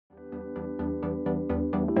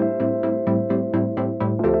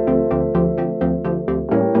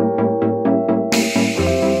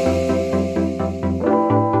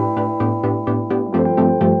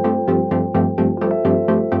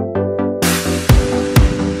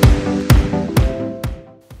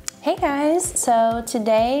so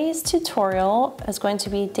today's tutorial is going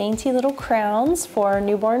to be dainty little crowns for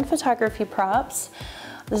newborn photography props.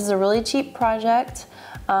 This is a really cheap project,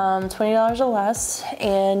 $20 or less,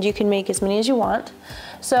 and you can make as many as you want.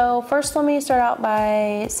 So first let me start out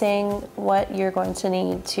by saying what you're going to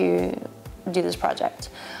need to do this project.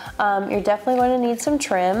 You're definitely going to need some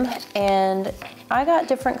trim, and I got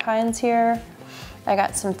different kinds here. I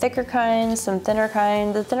got some thicker kinds, some thinner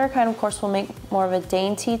kind. The thinner kind, of course, will make more of a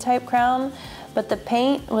dainty type crown, but the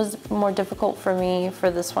paint was more difficult for me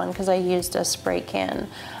for this one because I used a spray can.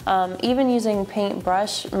 Even using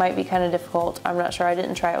paintbrush might be kind of difficult. I'm not sure, I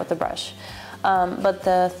didn't try it with a brush. But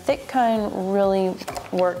the thick kind really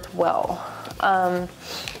worked well.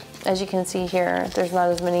 As you can see here, there's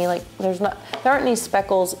not as many, there aren't any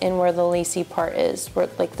speckles in where the lacy part is,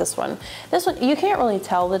 like this one. This one, you can't really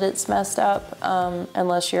tell that it's messed up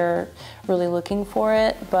unless you're really looking for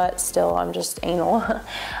it, but still, I'm just anal.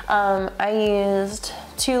 I used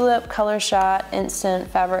Tulip Color Shot Instant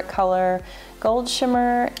Fabric Color, Gold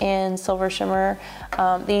Shimmer, and Silver Shimmer.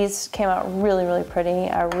 These came out really, really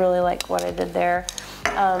pretty. I really like what I did there.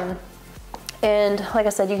 And like I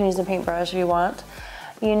said, you can use a paintbrush if you want.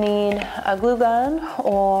 You need a glue gun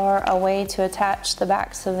or a way to attach the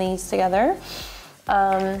backs of these together.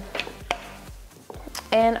 And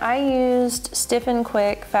I used Stiff and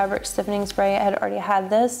Quick fabric stiffening spray. I had already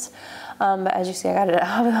had this, but as you see, I got it at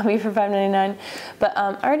Hobby Lobby for $5.99. But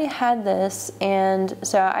I already had this, and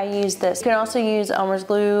so I used this. You can also use Elmer's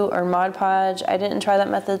glue or Mod Podge. I didn't try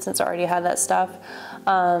that method since I already had that stuff.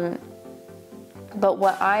 But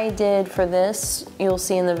what I did for this, you'll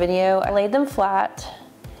see in the video, I laid them flat,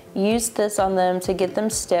 used this on them to get them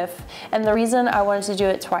stiff. And the reason I wanted to do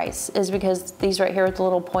it twice is because these right here with the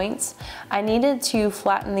little points, I needed to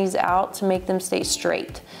flatten these out to make them stay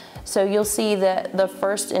straight. So you'll see that the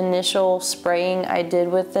first initial spraying I did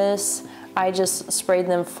with this, I just sprayed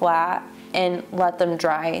them flat and let them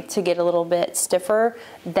dry to get a little bit stiffer.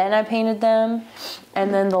 Then I painted them.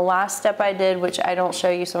 And then the last step I did, which I don't show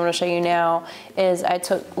you, so I'm gonna show you now, is I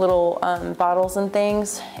took little bottles and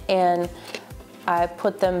things and I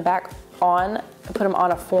put them back on, put them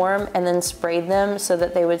on a form and then sprayed them so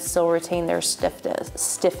that they would still retain their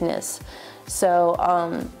stiffness.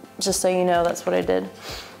 So just so you know, that's what I did.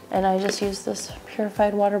 And I just used this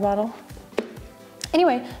purified water bottle.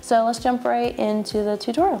 Anyway, so let's jump right into the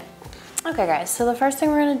tutorial. Okay guys, so the first thing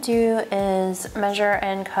we're gonna do is measure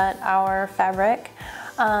and cut our fabric.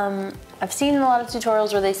 I've seen a lot of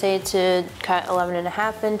tutorials where they say to cut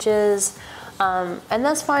 11.5 inches. And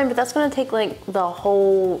that's fine, but that's gonna take like the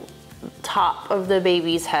whole top of the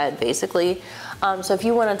baby's head, basically. So if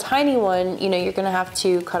you want a tiny one, you know, you're gonna have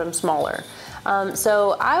to cut them smaller.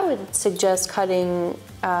 So I would suggest cutting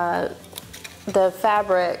the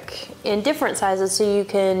fabric in different sizes so you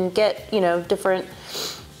can get, you know,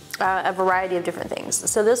 a variety of different things.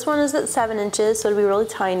 So this one is at 7 inches, so it'll be really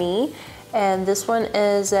tiny. And this one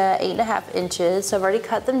is 8.5 inches, so I've already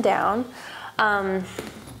cut them down.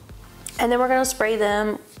 And then we're gonna spray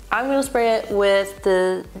them. I'm gonna spray it with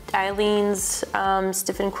the Eileen's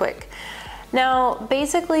Stiff and Quick. Now,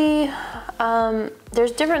 basically,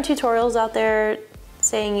 there's different tutorials out there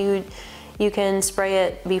saying you can spray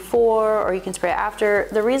it before or you can spray it after.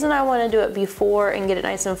 The reason I wanna do it before and get it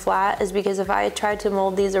nice and flat is because if I tried to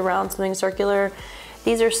mold these around something circular,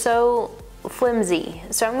 these are so flimsy.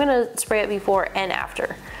 So I'm gonna spray it before and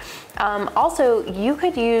after. Also, you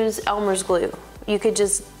could use Elmer's glue. You could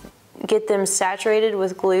just get them saturated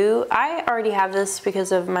with glue. I already have this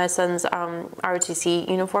because of my son's ROTC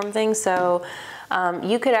uniform thing, so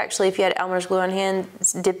you could actually, if you had Elmer's glue on hand,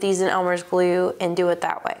 dip these in Elmer's glue and do it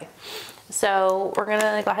that way. So we're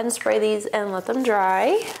gonna go ahead and spray these and let them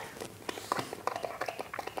dry.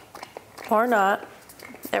 Or not.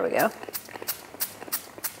 There we go.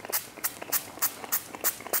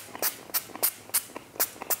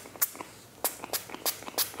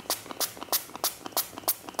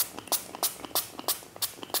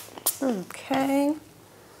 Okay.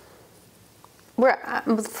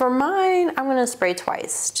 For mine, I'm gonna spray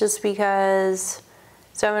twice, just because.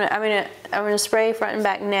 So I'm gonna spray front and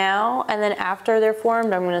back now, and then after they're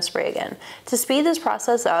formed, I'm gonna spray again. To speed this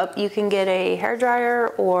process up, you can get a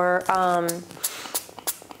hairdryer or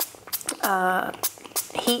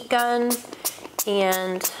heat gun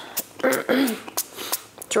and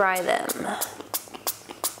dry them.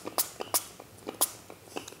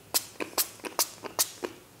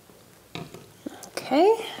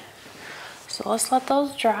 Okay, so let's let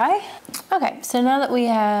those dry. Okay, so now that we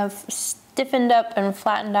have stiffened up and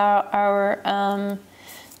flattened out our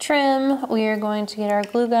trim, we are going to get our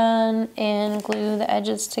glue gun and glue the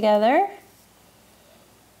edges together.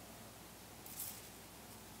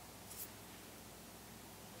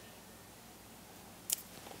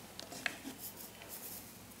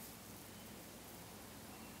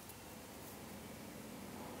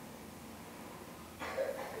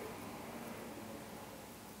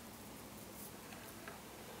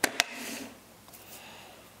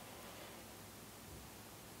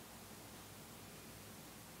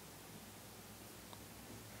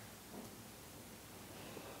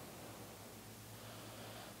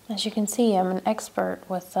 As you can see, I'm an expert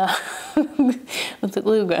with, with the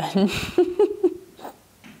glue gun.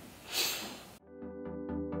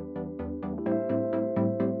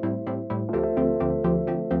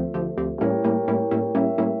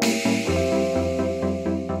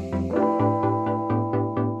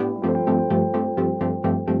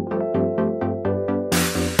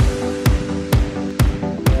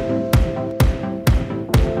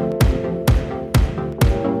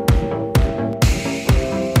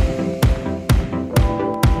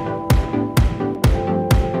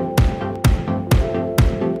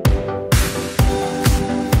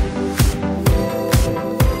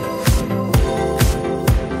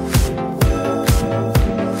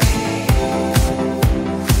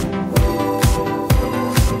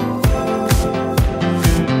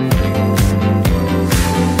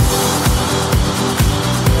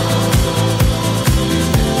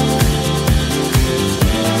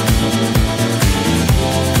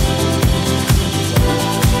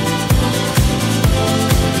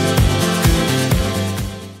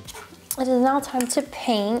 It is now time to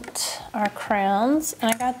paint our crowns,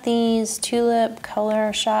 and I got these tulip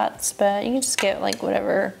color shots, but you can just get like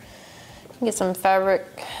whatever. You can get some fabric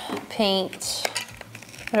paint,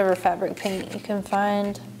 whatever fabric paint you can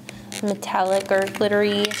find, metallic or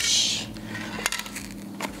glittery-ish.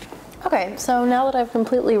 Okay, so now that I've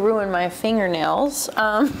completely ruined my fingernails,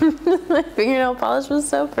 my fingernail polish was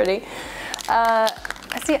so pretty.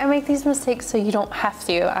 See, I make these mistakes so you don't have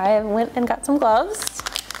to. I went and got some gloves.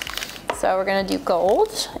 So we're gonna do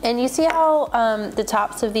gold. And you see how the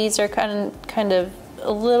tops of these are kind of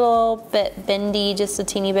a little bit bendy, just a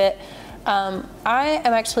teeny bit. I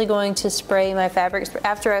am actually going to spray my fabric spray.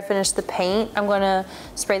 After I finish the paint, I'm gonna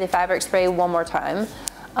spray the fabric spray one more time.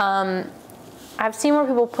 I've seen where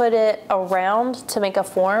people put it around to make a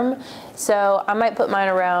form. So I might put mine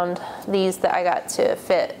around these that I got to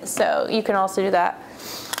fit. So you can also do that.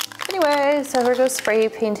 Anyway, so we're just spray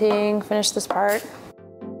painting, finish this part.